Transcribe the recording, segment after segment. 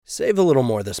Save a little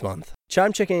more this month.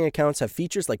 Chime checking accounts have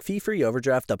features like fee-free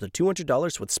overdraft up to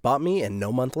 $200 with SpotMe and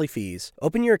no monthly fees.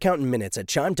 Open your account in minutes at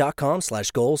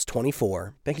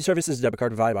chime.com/goals24. Banking services is debit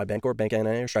card provided by Bancorp, Bank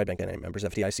NA, or Stride Bank NA. Members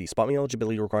FDIC. SpotMe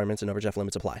eligibility requirements and overdraft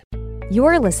limits apply.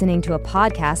 You're listening to a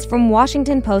podcast from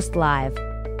Washington Post Live,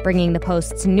 bringing the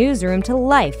Post's newsroom to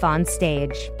life on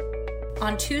stage.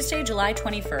 On Tuesday, July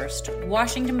 21st,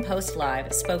 Washington Post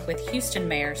Live spoke with Houston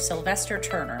Mayor Sylvester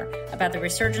Turner about the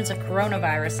resurgence of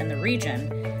coronavirus in the region,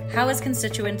 how his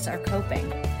constituents are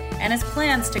coping, and his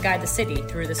plans to guide the city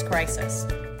through this crisis.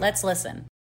 Let's listen.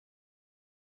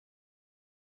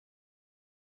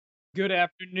 Good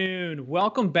afternoon.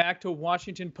 Welcome back to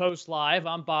Washington Post Live.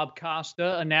 I'm Bob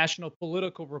Costa, a national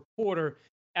political reporter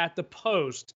at the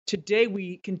Post. Today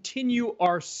we continue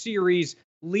our series,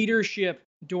 Leadership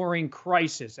During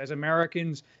Crisis, as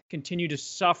Americans continue to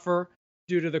suffer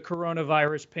due to the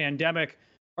coronavirus pandemic.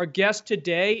 Our guest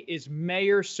today is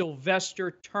Mayor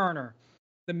Sylvester Turner,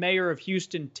 the mayor of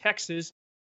Houston, Texas.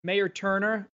 Mayor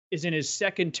Turner is in his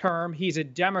second term. He's a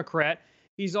Democrat.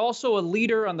 He's also a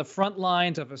leader on the front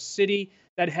lines of a city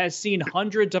that has seen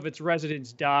hundreds of its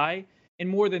residents die and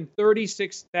more than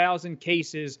 36,000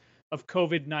 cases of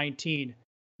COVID-19.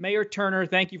 Mayor Turner,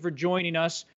 thank you for joining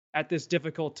us at this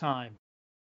difficult time.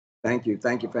 Thank you.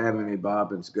 Thank you for having me,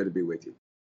 Bob. It's good to be with you.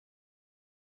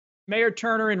 Mayor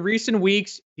Turner, in recent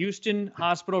weeks, Houston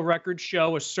hospital records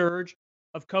show a surge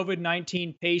of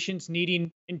COVID-19 patients needing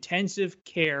intensive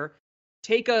care.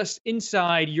 Take us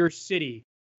inside your city.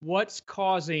 What's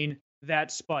causing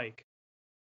that spike?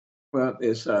 Well,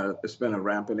 it's been a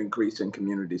rampant increase in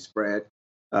community spread.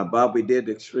 Bob, we did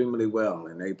extremely well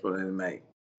in April and May.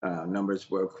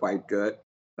 Numbers were quite good.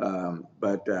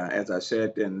 But as I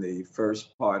said in the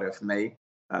first part of May,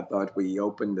 I thought we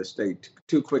opened the state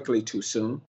too quickly, too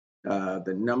soon.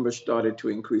 The numbers started to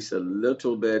increase a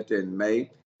little bit in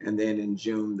May, and then in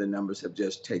June, the numbers have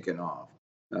just taken off.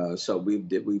 So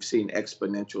we've seen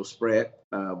exponential spread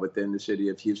within the city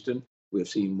of Houston. We've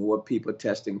seen more people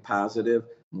testing positive,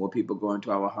 more people going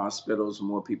to our hospitals,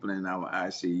 more people in our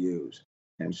ICUs.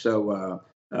 And so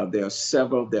there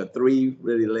are three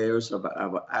really layers of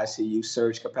our ICU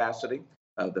surge capacity.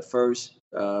 The first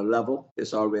level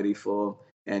is already full,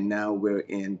 and now we're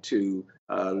into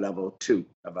level 2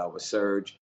 of our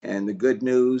surge. And the good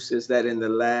news is that in the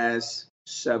last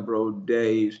several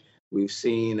days, we've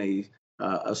seen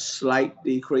a slight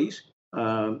decrease,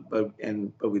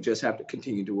 but we just have to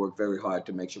continue to work very hard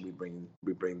to make sure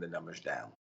we bring the numbers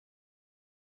down.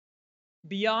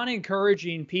 Beyond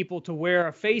encouraging people to wear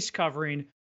a face covering,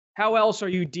 how else are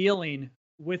you dealing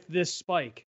with this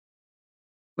spike?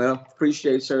 Well,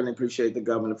 certainly appreciate the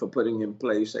governor for putting in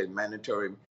place a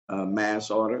mandatory mask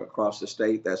order across the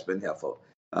state. That's been helpful.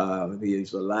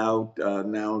 He's allowed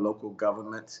now local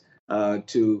governments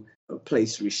to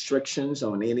place restrictions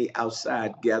on any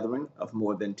outside gathering of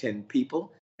more than 10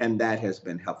 people, and that has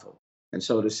been helpful. And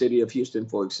so the city of Houston,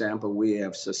 for example, we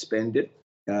have suspended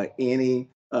any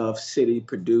of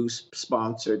city-produced,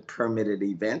 sponsored, permitted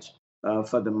events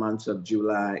for the months of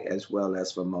July as well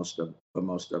as for most of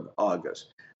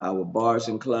August. Our bars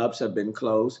and clubs have been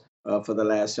closed for the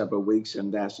last several weeks,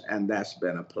 and that's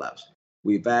been a plus.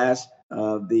 We've asked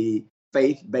the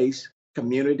faith-based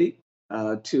community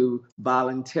to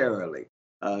voluntarily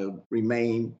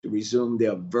resume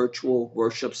their virtual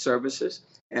worship services.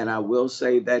 And I will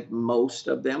say that most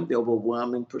of them, the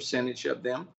overwhelming percentage of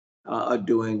them, are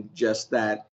doing just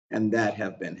that, and that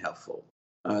have been helpful.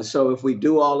 So if we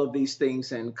do all of these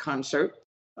things in concert,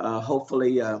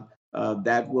 hopefully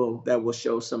that will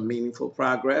show some meaningful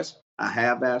progress. I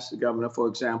have asked the governor, for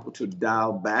example, to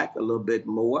dial back a little bit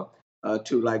more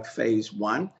to like phase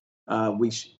 1.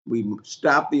 We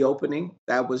stopped the opening.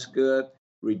 That was good.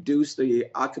 Reduced the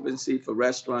occupancy for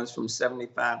restaurants from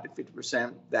 75 to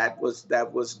 50%. That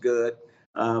was good.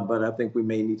 But I think we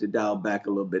may need to dial back a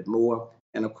little bit more.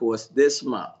 And of course, this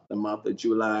month, the month of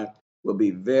July, will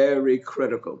be very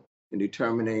critical in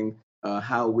determining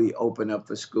how we open up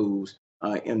for schools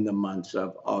in the months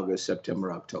of August,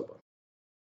 September, October.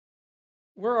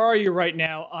 Where are you right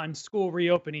now on school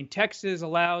reopening? Texas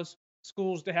allows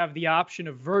schools to have the option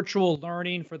of virtual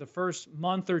learning for the first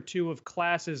month or two of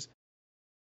classes.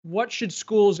 What should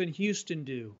schools in Houston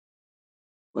do?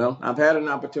 Well, I've had an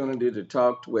opportunity to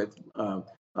talk with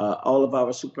all of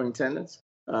our superintendents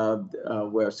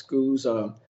where schools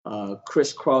are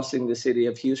crisscrossing the city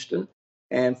of Houston.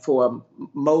 And for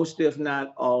most, if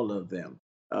not all of them,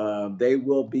 they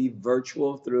will be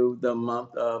virtual through the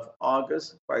month of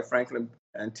August, quite frankly,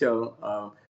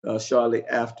 until shortly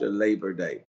after Labor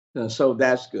Day. So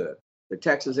that's good. The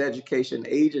Texas Education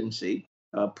Agency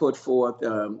put forth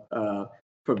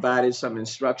provided some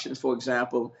instructions. For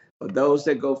example, for those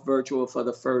that go virtual for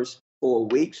the first 4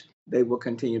 weeks, they will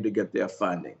continue to get their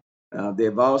funding.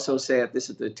 They've also said, this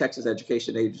is the Texas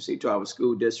Education Agency to our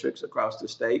school districts across the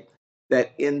state,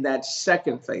 that in that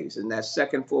second phase, in that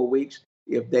second 4 weeks,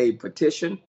 if they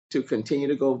petition to continue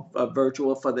to go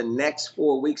virtual for the next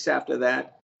 4 weeks after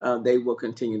that, they will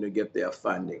continue to get their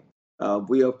funding.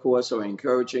 We, of course, are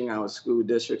encouraging our school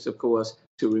districts, of course,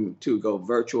 to go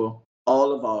virtual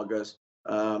all of August,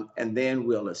 and then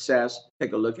we'll assess,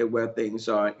 take a look at where things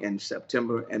are in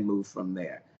September and move from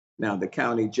there. Now, the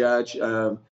county judge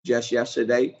just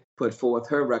yesterday put forth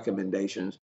her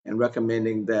recommendations and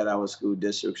recommending that our school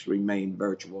districts remain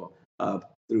virtual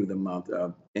through the month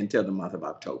until the month of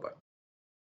October.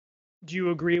 Do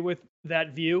you agree with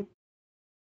that view?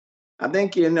 I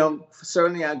think,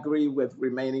 certainly I agree with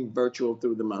remaining virtual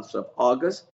through the months of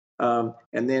August, and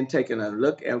then taking a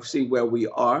look and see where we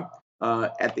are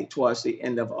towards the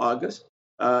end of August.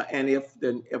 And if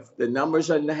the numbers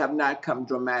have not come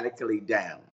dramatically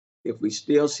down, if we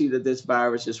still see that this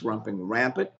virus is running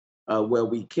rampant, where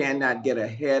we cannot get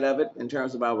ahead of it in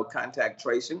terms of our contact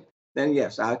tracing, then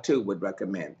yes, I too would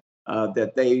recommend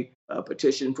that they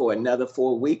petition for another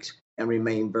 4 weeks and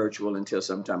remain virtual until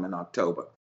sometime in October.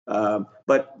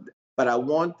 But I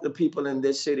want the people in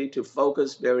this city to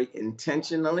focus very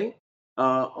intentionally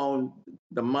on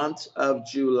the months of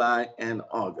July and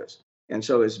August. And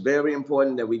so it's very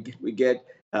important that we get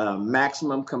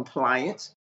maximum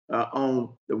compliance on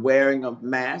the wearing of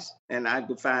masks. And I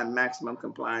define maximum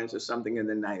compliance as something in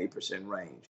the 90%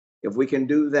 range. If we can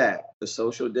do that, the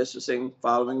social distancing,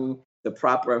 following the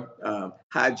proper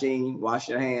hygiene, wash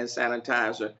your hands,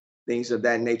 sanitizer, things of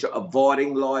that nature,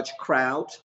 avoiding large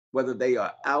crowds, whether they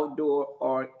are outdoor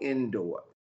or indoor.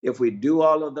 If we do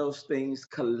all of those things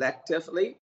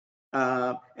collectively,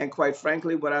 and quite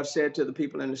frankly, what I've said to the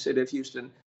people in the city of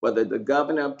Houston, whether the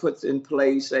governor puts in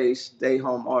place a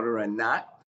stay-home order or not,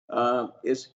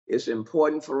 it's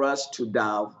important for us to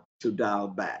dial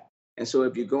back. And so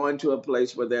if you go into a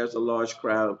place where there's a large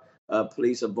crowd,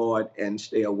 please avoid and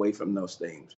stay away from those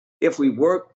things. If we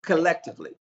work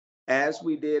collectively, as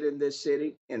we did in this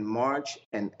city in March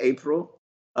and April,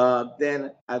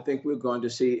 then I think we're going to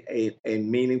see a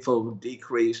meaningful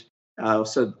decrease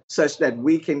such that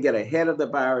we can get ahead of the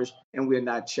virus and we're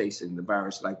not chasing the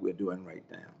virus like we're doing right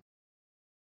now.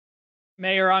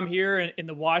 Mayor, I'm here in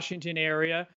the Washington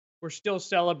area. We're still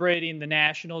celebrating the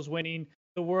Nationals winning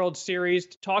the World Series.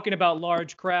 Talking about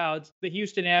large crowds, the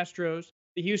Houston Astros,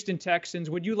 the Houston Texans,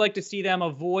 would you like to see them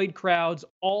avoid crowds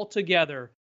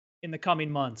altogether in the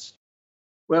coming months?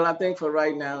 Well, I think for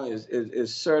right now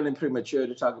is certainly premature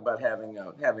to talk about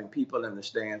having people in the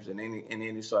stands in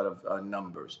any sort of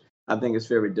numbers. I think it's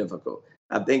very difficult.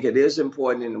 I think it is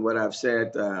important in what I've said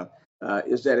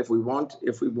is that if we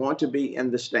want to be in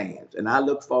the stands, and I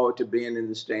look forward to being in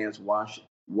the stands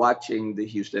watching the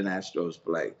Houston Astros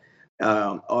play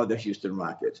or the Houston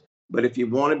Rockets. But if you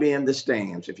want to be in the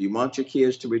stands, if you want your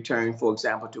kids to return, for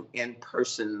example, to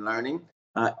in-person learning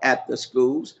at the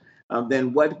schools,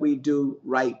 then what we do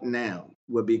right now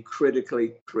will be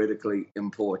critically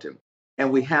important.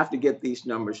 And we have to get these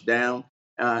numbers down.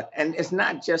 And it's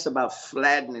not just about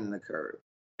flattening the curve.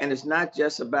 And it's not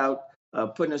just about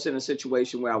putting us in a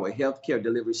situation where our healthcare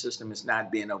delivery system is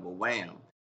not being overwhelmed,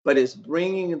 but it's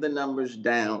bringing the numbers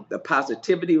down, the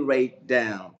positivity rate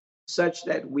down, such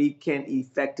that we can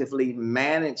effectively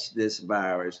manage this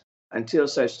virus until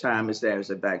such time as there's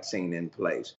a vaccine in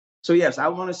place. So yes, I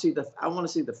want to see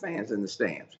the fans in the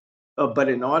stands. But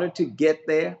in order to get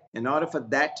there, in order for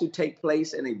that to take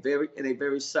place in a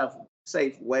very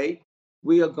safe way,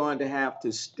 we are going to have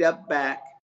to step back,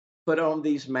 put on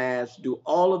these masks, do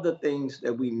all of the things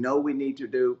that we know we need to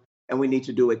do, and we need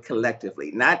to do it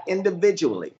collectively, not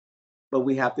individually, but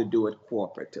we have to do it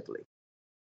cooperatively.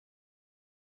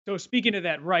 So speaking of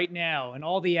that right now and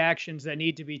all the actions that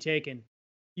need to be taken,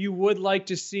 you would like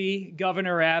to see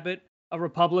Governor Abbott, a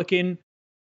Republican,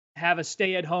 have a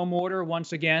stay-at-home order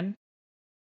once again?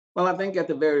 Well, I think at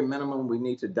the very minimum, we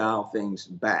need to dial things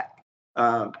back.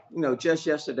 Just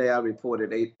yesterday, I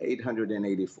reported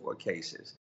 884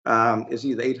 cases. It's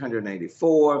either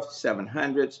 884,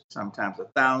 700, sometimes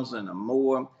 1,000 or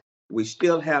more. We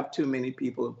still have too many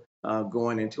people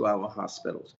going into our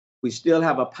hospitals. We still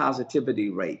have a positivity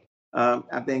rate.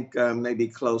 I think maybe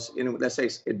close, let's say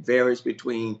it varies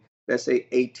between, let's say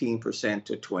 18%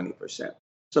 to 20%.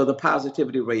 So the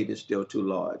positivity rate is still too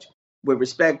large. With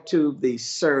respect to the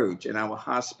surge in our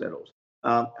hospitals,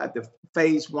 the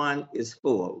phase 1 is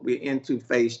full. We're into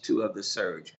phase 2 of the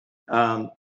surge.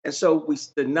 And so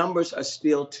the numbers are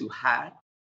still too high.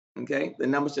 Okay, the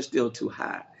numbers are still too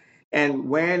high. And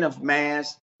wearing of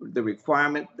masks, the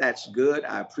requirement, that's good.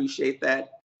 I appreciate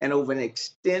that. And over an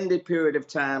extended period of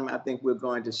time, I think we're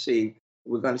going to see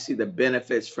the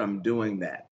benefits from doing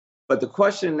that. But the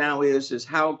question now is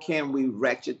how can we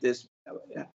wretched this,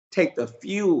 take the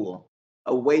fuel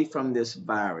away from this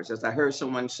virus? As I heard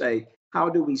someone say, how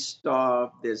do we starve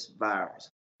this virus?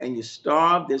 And you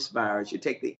starve this virus, you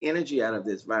take the energy out of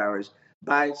this virus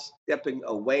by stepping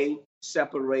away,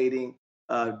 separating,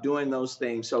 doing those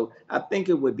things. So I think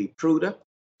it would be prudent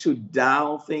to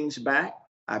dial things back.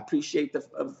 I appreciate the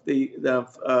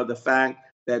fact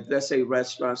that, let's say,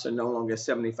 restaurants are no longer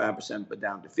 75%, but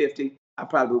down to 50. I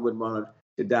probably would want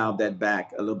to dial that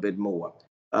back a little bit more.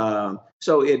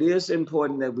 So it is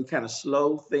important that we kind of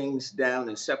slow things down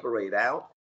and separate out.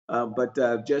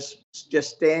 But just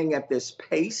staying at this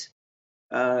pace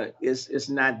is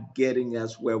not getting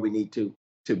us where we need to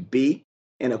be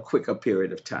in a quicker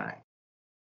period of time.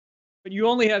 But you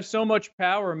only have so much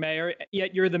power, Mayor,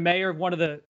 yet you're the mayor of one of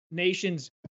the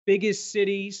nation's biggest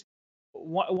cities,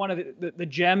 one of the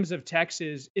gems of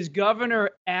Texas. Is Governor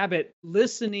Abbott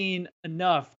listening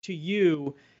enough to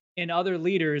you and other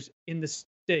leaders in the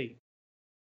state?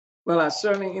 Well, I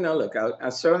certainly, look, I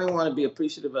certainly want to be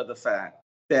appreciative of the fact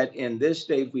that in this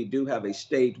state, we do have a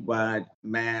statewide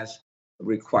mask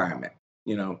requirement.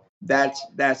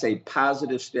 That's a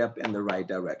positive step in the right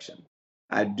direction.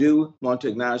 I do want to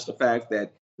acknowledge the fact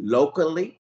that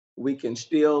locally, we can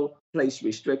still place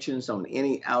restrictions on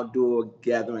any outdoor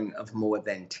gathering of more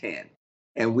than 10.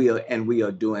 And we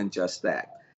are doing just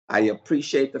that. I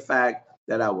appreciate the fact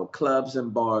that our clubs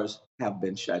and bars have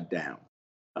been shut down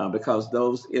because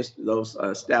those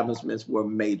establishments were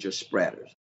major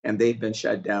spreaders, and they've been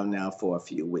shut down now for a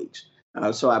few weeks.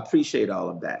 So I appreciate all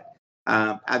of that.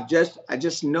 I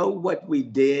just know what we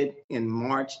did in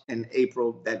March and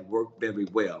April that worked very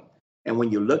well. And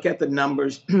when you look at the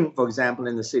numbers, for example,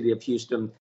 in the city of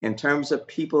Houston, in terms of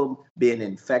people being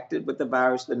infected with the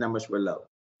virus, the numbers were low.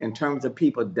 In terms of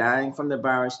people dying from the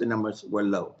virus, the numbers were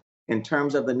low. In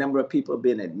terms of the number of people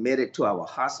being admitted to our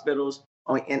hospitals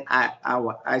or in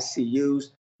our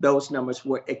ICUs, those numbers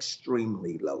were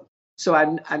extremely low. So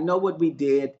I know what we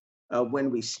did when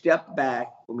we stepped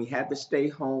back, when we had the stay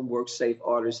home, work safe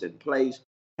orders in place,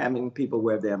 having people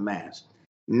wear their masks.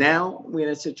 Now we're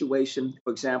in a situation,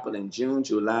 for example, in June,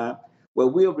 July, where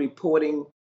we're reporting,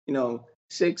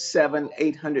 600, 700,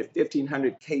 800,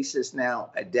 1,500 cases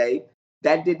now a day.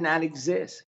 That did not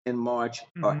exist in March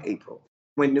or April.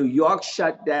 When New York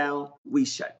shut down, we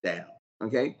shut down,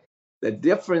 okay? The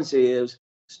difference is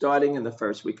starting in the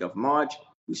first week of March,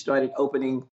 we started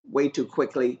opening way too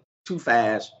quickly, too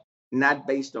fast, not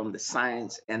based on the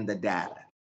science and the data.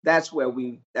 That's where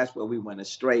we went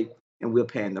astray, and we're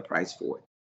paying the price for it.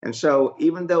 And so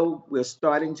even though we're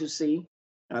starting to see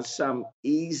some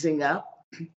easing up,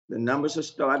 the numbers are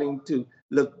starting to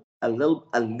look a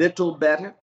little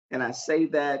better. And I say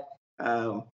that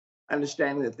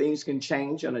understanding that things can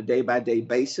change on a day-by-day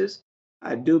basis.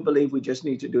 I do believe we just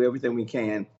need to do everything we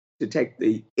can to take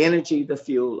the energy, the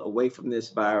fuel away from this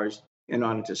virus in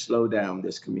order to slow down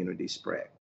this community spread.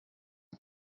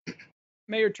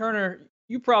 Mayor Turner,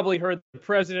 you probably heard the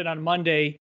president on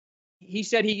Monday. He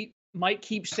said he might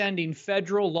keep sending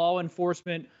federal law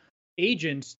enforcement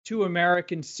agents to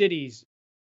American cities.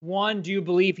 One, do you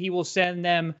believe he will send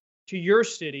them to your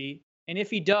city? And if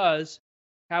he does,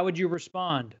 how would you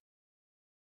respond?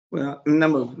 Well,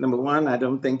 number one, I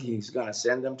don't think he's going to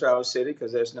send them to our city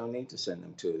because there's no need to send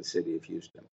them to the city of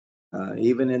Houston.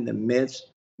 Even in the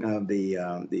midst of the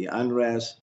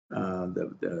unrest,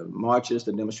 the marches,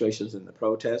 the demonstrations, and the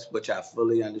protests, which I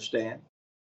fully understand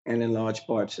and in large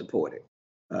part support it.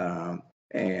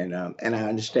 And I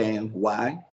understand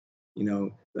why,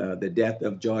 the death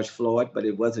of George Floyd, but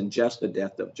it wasn't just the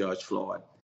death of George Floyd.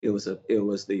 It was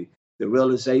the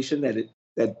realization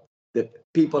that the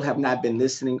people have not been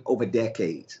listening over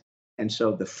decades. And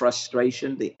so the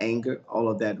frustration, the anger, all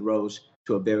of that rose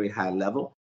to a very high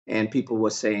level, and people were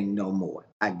saying no more.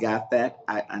 I got that.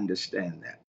 I understand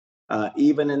that.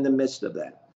 Even in the midst of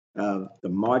that, the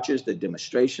marches, the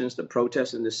demonstrations, the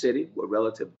protests in the city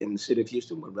in the city of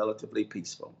Houston were relatively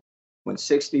peaceful. When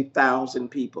 60,000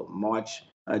 people marched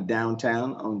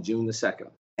downtown on June the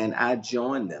 2nd, and I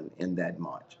joined them in that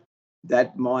march.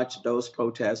 That march, those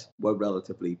protests were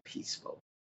relatively peaceful.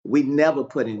 We never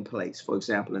put in place, for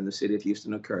example, in the city of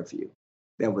Houston, a curfew.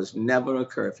 There was never a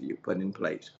curfew put in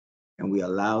place, and we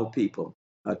allowed people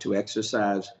to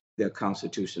exercise their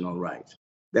constitutional rights.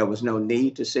 There was no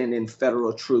need to send in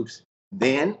federal troops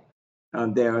then.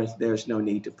 There's no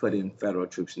need to put in federal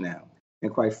troops now.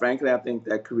 And quite frankly, I think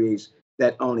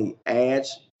that only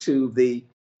adds to the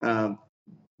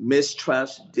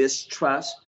mistrust,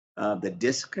 distrust, the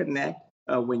disconnect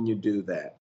when you do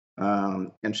that.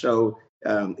 And so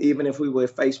even if we were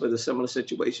faced with a similar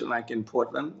situation like in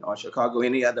Portland or Chicago,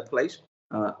 any other place,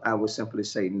 I would simply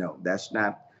say no. That's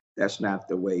not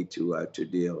the way to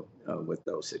deal with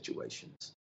those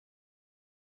situations.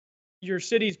 Your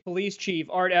city's police chief,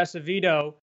 Art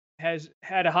Acevedo, has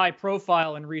had a high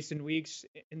profile in recent weeks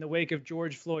in the wake of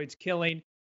George Floyd's killing.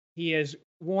 He has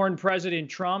warned President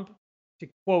Trump to,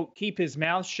 quote, keep his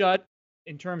mouth shut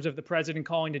in terms of the president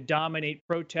calling to dominate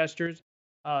protesters.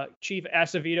 Chief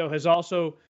Acevedo has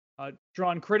also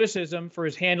drawn criticism for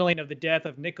his handling of the death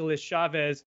of Nicholas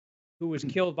Chavez, who was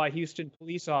killed by Houston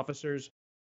police officers.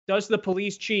 Does the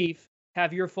police chief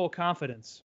have your full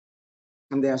confidence?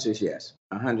 And the answer is yes,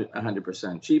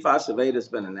 100%. Chief Acevedo has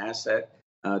been an asset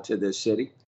to this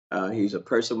city. He's a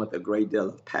person with a great deal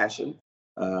of passion.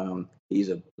 He's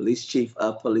a police chief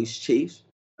of police chiefs.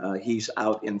 He's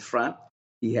out in front.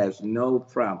 He has no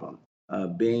problem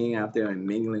being out there and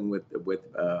mingling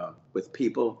with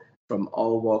people from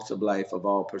all walks of life, of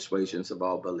all persuasions, of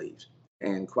all beliefs.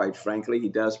 And quite frankly, he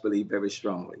does believe very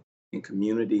strongly in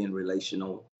community and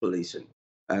relational policing.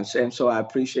 And so I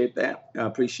appreciate that. I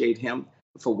appreciate him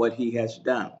for what he has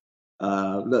done.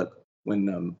 Look,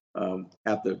 when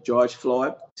after George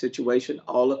Floyd situation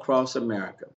all across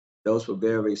America, those were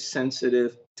very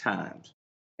sensitive times,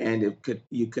 and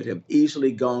you could have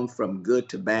easily gone from good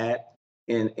to bad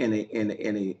in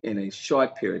a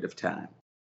short period of time.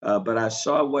 But I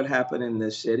saw what happened in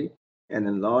this city, and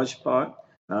in large part,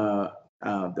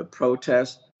 the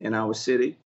protests in our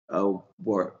city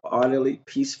were orderly,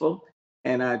 peaceful,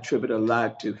 and I attribute a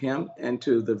lot to him and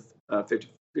to the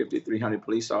 5,300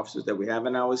 police officers that we have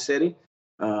in our city.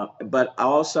 But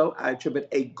also, I attribute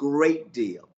a great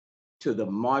deal to the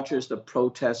marchers, the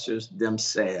protesters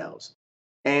themselves.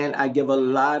 And I give a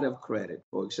lot of credit,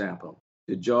 for example,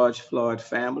 to George Floyd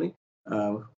family,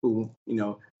 who,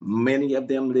 many of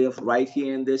them live right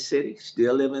here in this city,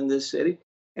 still live in this city,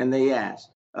 and they asked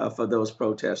for those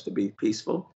protests to be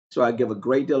peaceful. So I give a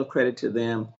great deal of credit to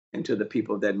them and to the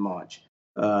people that march.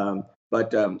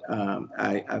 But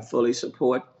I fully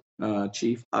support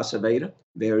Chief Acevedo,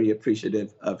 very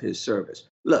appreciative of his service.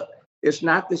 Look, it's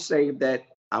not to say that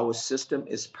our system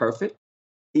is perfect.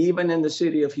 Even in the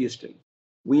city of Houston,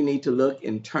 we need to look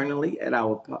internally at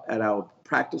our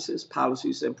practices,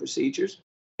 policies, and procedures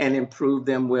and improve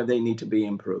them where they need to be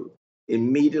improved.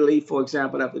 Immediately, for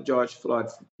example, after George Floyd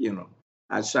funeral,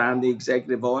 I signed the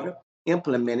executive order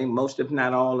implementing most, if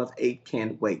not all, of 8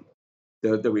 Can't Wait.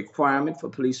 The requirement for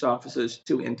police officers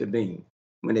to intervene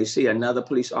when they see another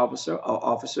police officer or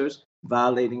officers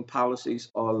violating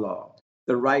policies or law.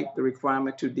 The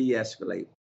requirement to de-escalate,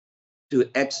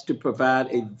 to provide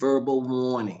a verbal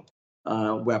warning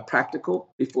where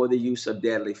practical before the use of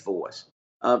deadly force,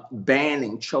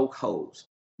 banning chokeholds,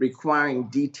 requiring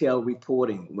detailed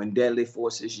reporting when deadly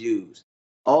force is used.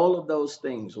 All of those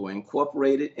things were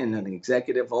incorporated in an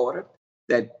executive order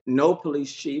that no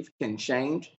police chief can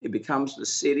change. It becomes the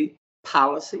city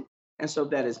policy, and so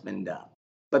that has been done.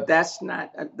 But that's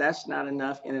not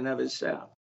enough in and of itself.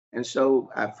 And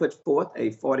so I put forth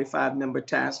a 45-member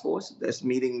task force that's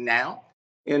meeting now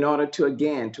in order to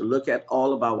look at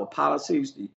all of our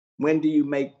policies. When do you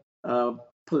make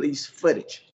police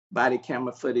footage, body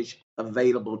camera footage,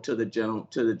 available to the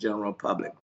general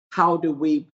public? How do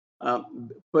we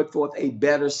put forth a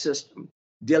better system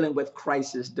dealing with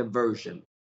crisis diversion?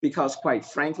 Because quite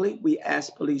frankly, we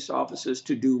ask police officers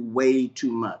to do way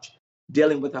too much,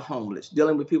 dealing with the homeless,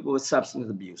 dealing with people with substance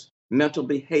abuse, mental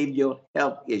behavioral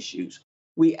health issues.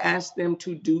 We ask them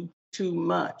to do too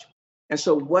much. And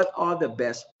so what are the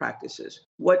best practices?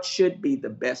 What should be the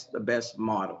best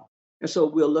model? And so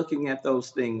we're looking at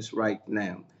those things right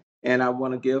now. And I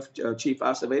want to give Chief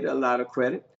Acevedo a lot of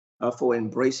credit for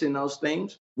embracing those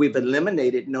things. We've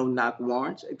eliminated no-knock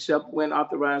warrants except when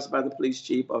authorized by the police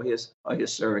chief or his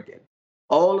surrogate.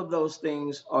 All of those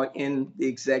things are in the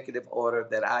executive order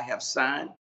that I have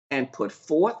signed and put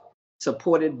forth,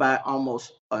 supported by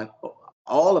almost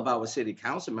all of our city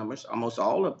council members, almost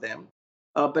all of them.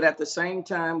 But at the same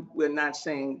time, we're not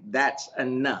saying that's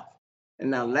enough. And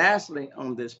now lastly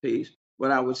on this piece,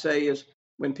 what I would say is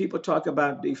when people talk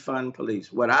about defund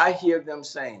police, what I hear them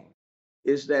saying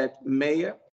is that,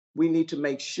 Mayor, we need to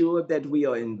make sure that we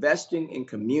are investing in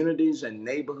communities and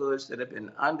neighborhoods that have been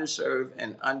underserved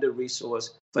and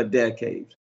under-resourced for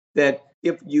decades. That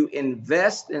if you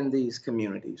invest in these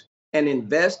communities and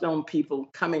invest on people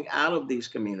coming out of these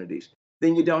communities,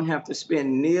 then you don't have to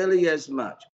spend nearly as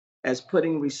much as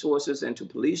putting resources into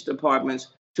police departments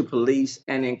to police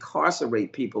and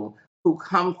incarcerate people who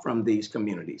come from these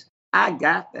communities. I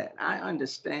got that. I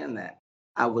understand that.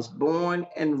 I was born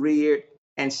and reared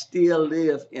and still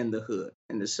live in the hood,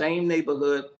 in the same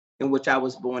neighborhood in which I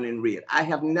was born and reared. I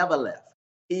have never left,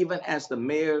 even as the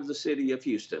mayor of the city of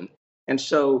Houston. And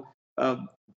so,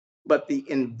 but the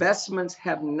investments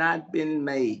have not been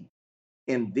made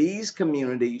in these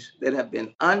communities that have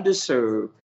been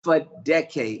underserved for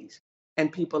decades.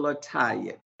 And people are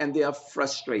tired and they are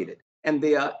frustrated and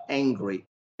they are angry.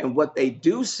 And what they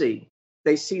do see,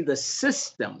 they see the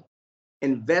system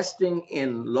investing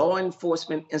in law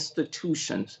enforcement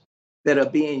institutions that are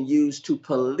being used to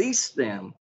police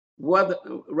them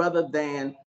rather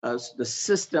than the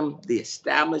system, the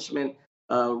establishment,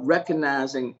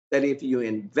 recognizing that if you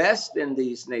invest in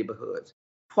these neighborhoods,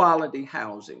 quality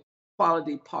housing,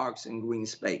 quality parks and green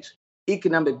space,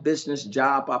 economic business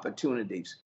job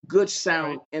opportunities, good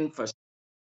sound infrastructure.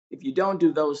 If you don't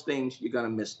do those things, you're going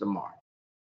to miss the mark.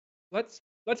 Let's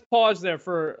pause there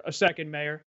for a second,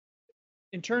 Mayor.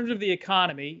 In terms of the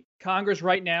economy, Congress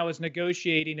right now is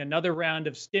negotiating another round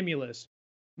of stimulus.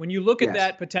 When you look at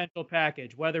that potential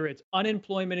package, whether it's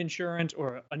unemployment insurance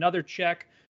or another check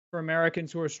for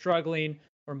Americans who are struggling,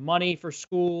 or money for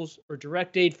schools, or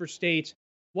direct aid for states,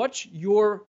 what's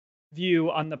your view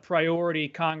on the priority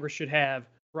Congress should have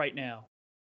right now?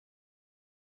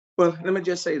 Well, let me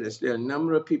just say this. There are a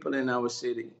number of people in our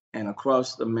city and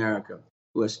across America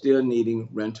who are still needing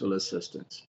rental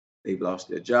assistance. They've lost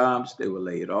their jobs, they were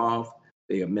laid off,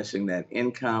 they are missing that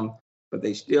income, but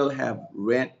they still have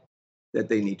rent that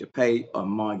they need to pay or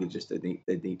mortgages that they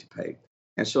need to pay.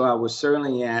 And so I would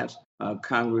certainly ask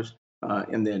Congress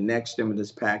in their next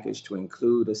stimulus package to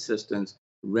include assistance,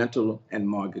 rental and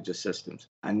mortgage assistance.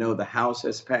 I know the House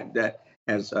has provided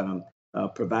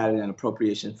an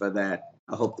appropriation for that.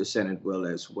 I hope the Senate will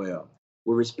as well.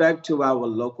 With respect to our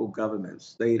local governments,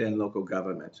 state and local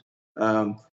governments,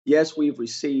 yes, we've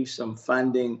received some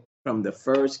funding from the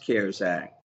first CARES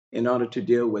Act in order to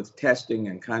deal with testing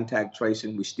and contact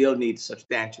tracing. We still need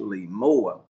substantially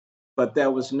more, but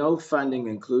there was no funding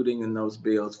including in those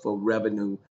bills for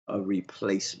revenue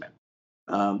replacement.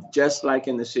 Just like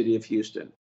in the city of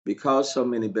Houston, because so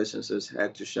many businesses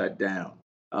had to shut down,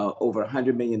 over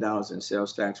 $100 million in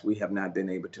sales tax we have not been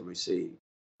able to receive.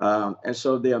 And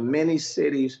so there are many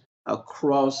cities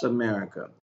across America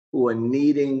who are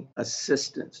needing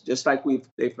assistance, just like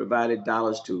they've provided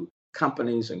dollars to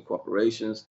companies and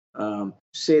corporations.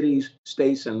 Cities,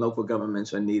 states, and local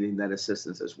governments are needing that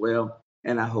assistance as well,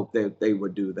 and I hope that they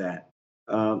will do that.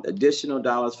 Additional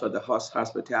dollars for the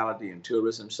hospitality and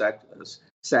tourism sectors,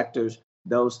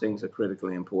 those things are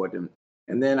critically important.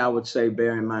 And then I would say,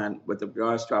 bear in mind, with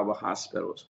regards to our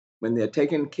hospitals, when they're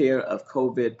taking care of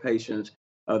COVID patients,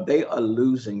 they are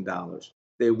losing dollars.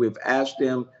 We've asked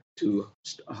them to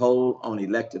hold on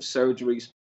elective surgeries,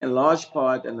 in large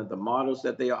part under the models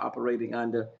that they are operating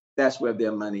under. That's where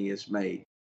their money is made.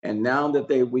 And now that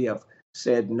we have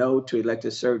said no to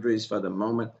elective surgeries for the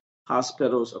moment,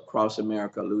 hospitals across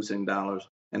America are losing dollars,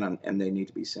 and they need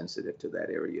to be sensitive to that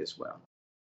area as well.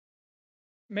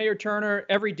 Mayor Turner,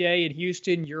 every day in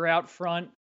Houston, you're out front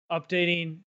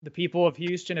updating the people of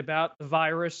Houston about the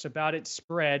virus, about its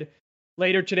spread.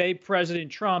 Later today,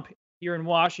 President Trump here in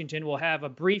Washington will have a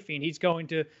briefing. He's going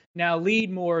to now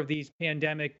lead more of these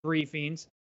pandemic briefings.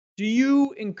 Do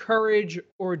you encourage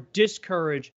or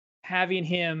discourage having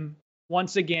him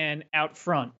once again out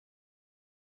front?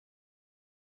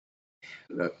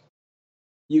 Look,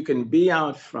 you can be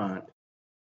out front,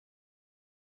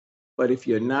 but if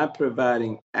you're not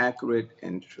providing accurate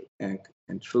and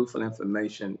truthful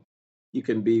information,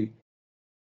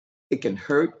 it can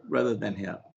hurt rather than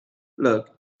help. Look,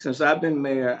 since I've been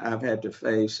mayor, I've had to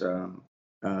face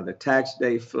the tax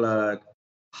day flood,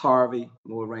 Harvey.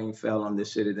 More rain fell on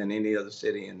this city than any other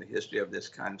city in the history of this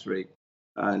country.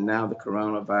 Now the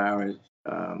coronavirus,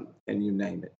 and you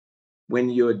name it. When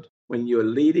you're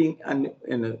leading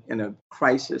in a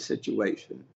crisis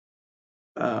situation,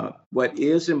 what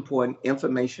is important,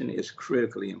 information is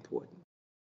critically important.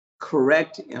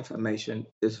 Correct information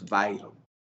is vital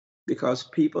because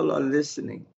people are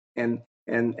listening and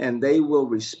they will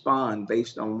respond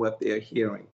based on what they're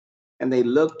hearing. And they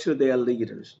look to their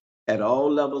leaders at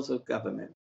all levels of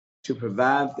government to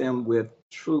provide them with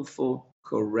truthful,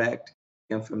 correct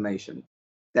information.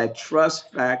 That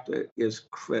trust factor is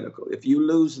critical. If you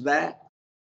lose that,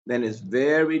 then it's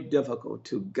very difficult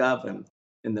to govern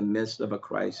in the midst of a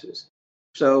crisis.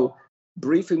 So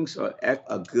briefings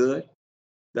are good.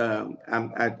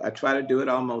 I try to do it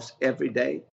almost every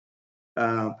day,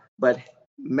 but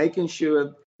making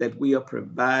sure that we are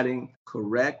providing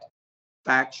correct,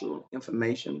 factual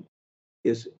information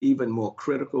is even more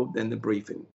critical than the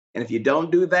briefing. And if you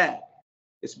don't do that,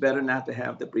 it's better not to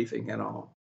have the briefing at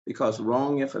all, because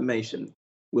wrong information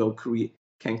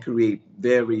can create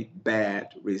very bad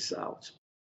results.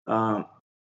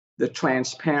 The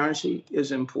transparency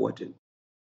is important.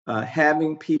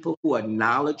 Having people who are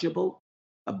knowledgeable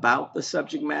about the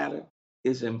subject matter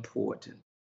is important.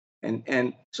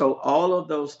 And so all of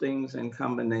those things in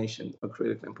combination are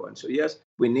critically important. So yes,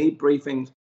 we need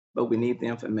briefings, but we need the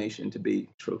information to be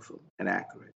truthful and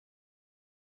accurate.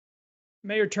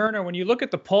 Mayor Turner, when you look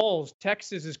at the polls,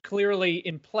 Texas is clearly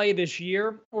in play this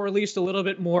year, or at least a little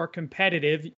bit more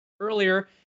competitive. Earlier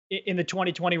in the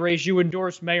 2020 race, you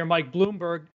endorsed Mayor Mike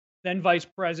Bloomberg, then Vice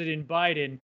President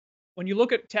Biden. When you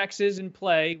look at Texas in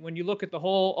play, when you look at the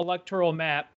whole electoral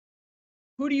map,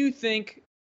 who do you think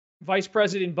Vice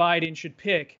President Biden should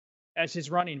pick as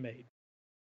his running mate?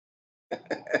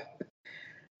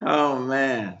 Oh,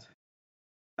 man.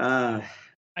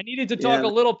 I needed to talk a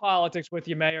little politics with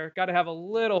you, Mayor. Got to have a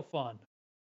little fun.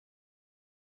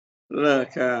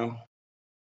 Look,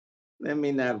 let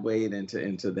me not wade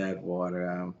into that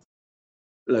water.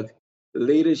 Look,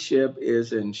 leadership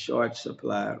is in short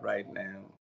supply right now,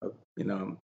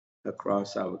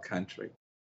 across our country.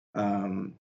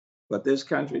 What this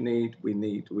country needs, we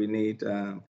need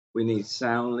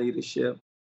sound leadership.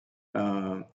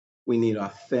 We need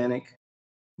authentic,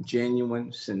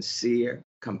 genuine, sincere,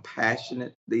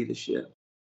 compassionate leadership.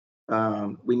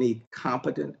 We need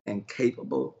competent and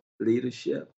capable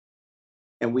leadership.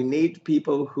 And we need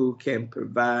people who can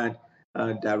provide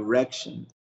direction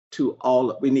to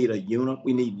all. We need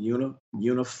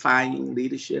unifying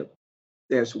leadership.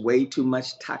 There's way too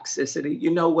much toxicity.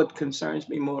 You know what concerns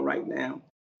me more right now?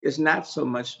 It's not so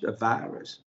much the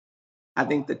virus. I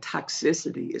think the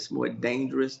toxicity is more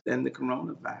dangerous than the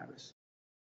coronavirus.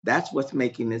 That's what's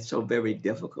making it so very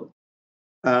difficult.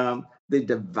 The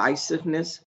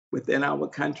divisiveness within our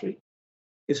country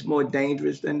is more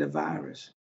dangerous than the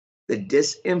virus. The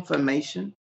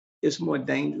disinformation is more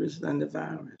dangerous than the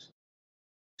virus.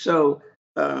 So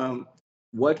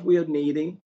what we're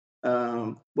needing,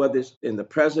 whether it's in the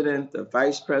president, the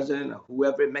vice president, or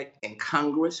whoever it may, in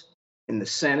Congress, in the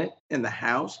Senate, in the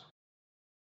House,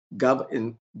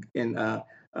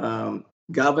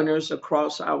 governors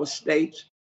across our states,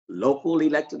 local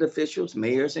elected officials,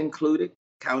 mayors included,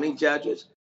 county judges,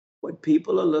 what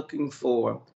people are looking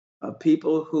for are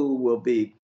people who will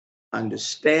be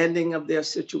understanding of their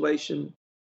situation,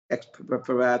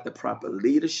 provide the proper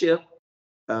leadership,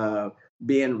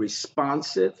 being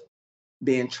responsive,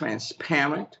 being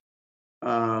transparent.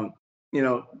 Those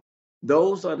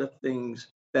are the things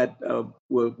that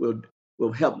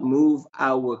will help move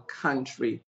our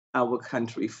country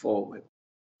forward.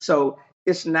 So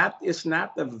it's not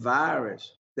the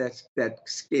virus that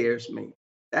scares me.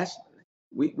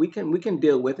 We can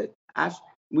deal with it.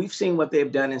 We've seen what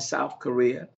they've done in South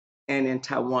Korea and in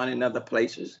Taiwan and other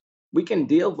places. We can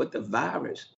deal with the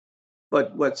virus.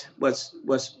 But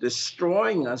what's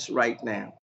destroying us right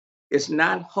now is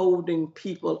not holding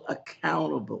people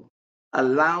accountable,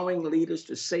 allowing leaders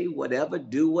to say whatever,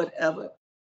 do whatever,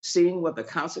 seeing what the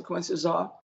consequences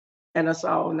are, and us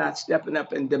all not stepping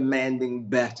up and demanding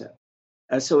better.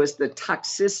 So it's the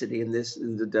toxicity and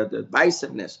the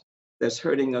divisiveness that's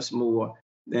hurting us more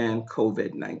than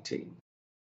COVID-19.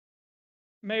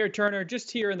 Mayor Turner, just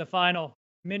here in the final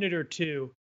minute or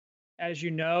two, as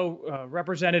you know,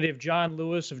 Representative John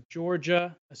Lewis of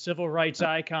Georgia, a civil rights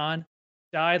icon,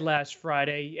 died last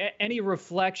Friday. Any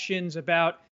reflections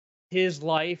about his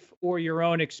life or your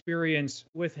own experience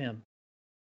with him?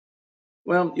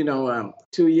 Well,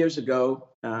 2 years ago,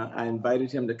 I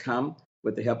invited him to come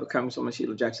with the help of Congresswoman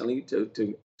Sheila Jackson Lee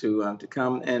to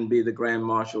come and be the Grand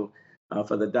Marshal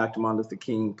for the Dr. Martin Luther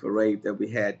King parade that we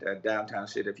had downtown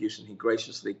city of Houston. He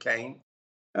graciously came,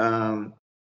 and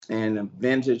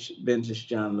vintage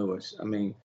John Lewis. I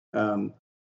mean,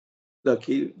 look,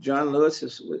 John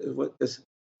Lewis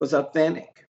was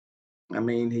authentic. I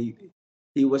mean,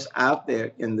 he was out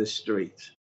there in the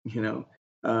streets.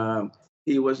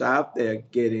 He was out there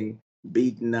getting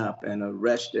beaten up and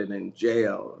arrested and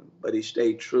jailed, but he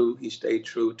stayed true. He stayed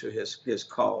true to his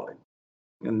calling.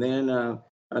 And then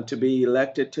to be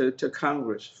elected to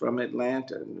Congress from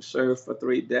Atlanta and serve for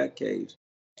 3 decades.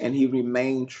 And he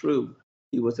remained true.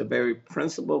 He was a very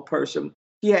principled person.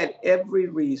 He had every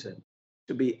reason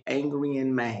to be angry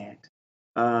and mad.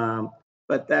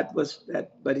 But that was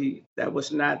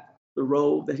not the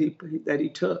role that he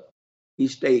took. He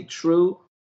stayed true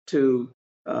to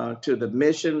the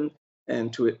mission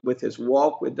and with his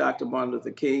walk with Dr. Martin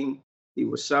Luther King. He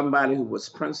was somebody who was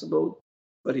principled,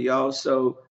 but he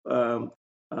also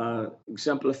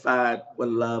exemplified what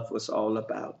love was all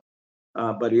about.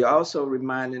 But he also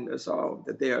reminded us all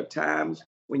that there are times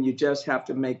when you just have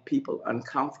to make people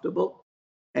uncomfortable,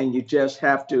 and you just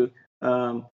have to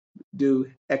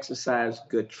exercise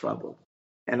good trouble.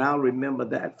 And I'll remember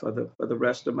that for the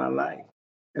rest of my life.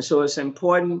 And so it's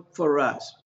important for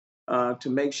us to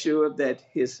make sure that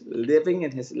his living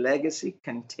and his legacy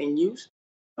continues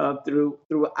through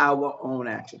our own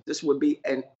actions. This would be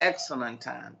an excellent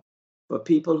time for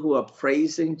people who are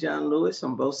praising John Lewis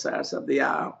on both sides of the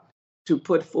aisle to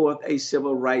put forth a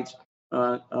civil rights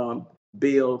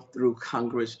bill through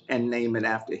Congress and name it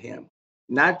after him.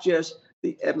 Not just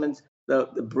the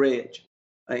bridge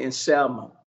in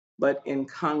Selma, but in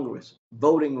Congress,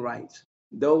 voting rights.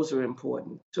 Those are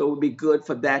important. So it would be good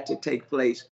for that to take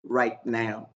place right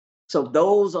now. So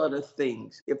those are the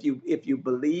things. If you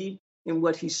believe in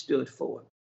what he stood for,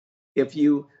 if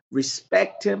you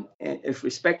respected him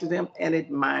and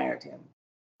admired him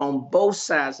on both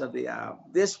sides of the aisle,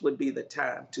 this would be the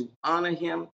time to honor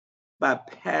him by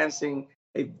passing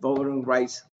a Voting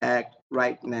Rights Act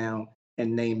right now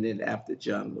and naming it after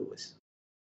John Lewis.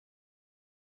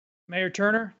 Mayor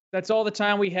Turner, that's all the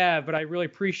time we have, but I really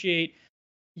appreciate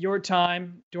your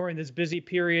time during this busy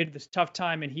period, this tough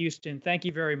time in Houston. Thank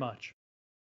you very much.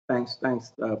 Thanks,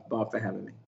 Bob, for having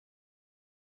me.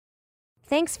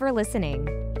 Thanks for listening.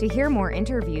 To hear more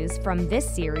interviews from this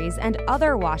series and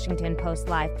other Washington Post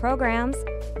Live programs,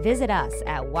 visit us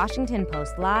at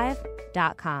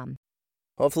WashingtonPostLive.com.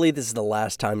 Hopefully this is the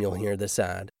last time you'll hear this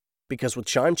ad, because with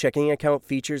Chime checking account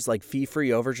features like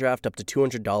fee-free overdraft up to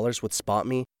 $200 with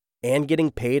SpotMe and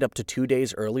getting paid up to 2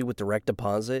 days early with direct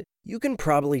deposit, you can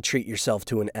probably treat yourself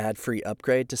to an ad-free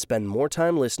upgrade to spend more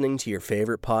time listening to your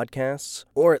favorite podcasts,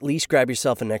 or at least grab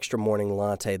yourself an extra morning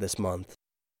latte this month.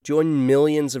 Join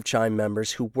millions of Chime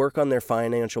members who work on their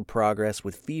financial progress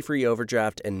with fee-free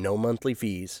overdraft and no monthly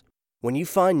fees. When you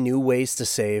find new ways to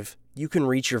save, you can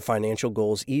reach your financial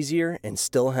goals easier and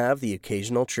still have the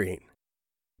occasional treat.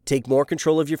 Take more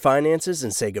control of your finances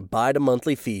and say goodbye to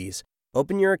monthly fees.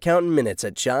 Open your account in minutes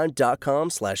at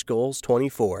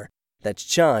chime.com/goals24. That's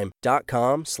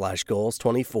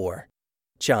chime.com/goals24.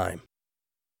 Chime.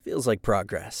 Feels like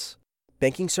progress.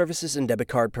 Banking services and debit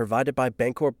card provided by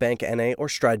Bancorp Bank N.A. or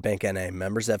Stride Bank N.A.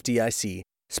 Members FDIC.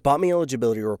 SpotMe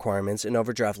eligibility requirements and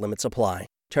overdraft limits apply.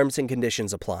 Terms and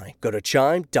conditions apply. Go to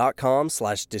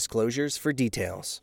chime.com/disclosures for details.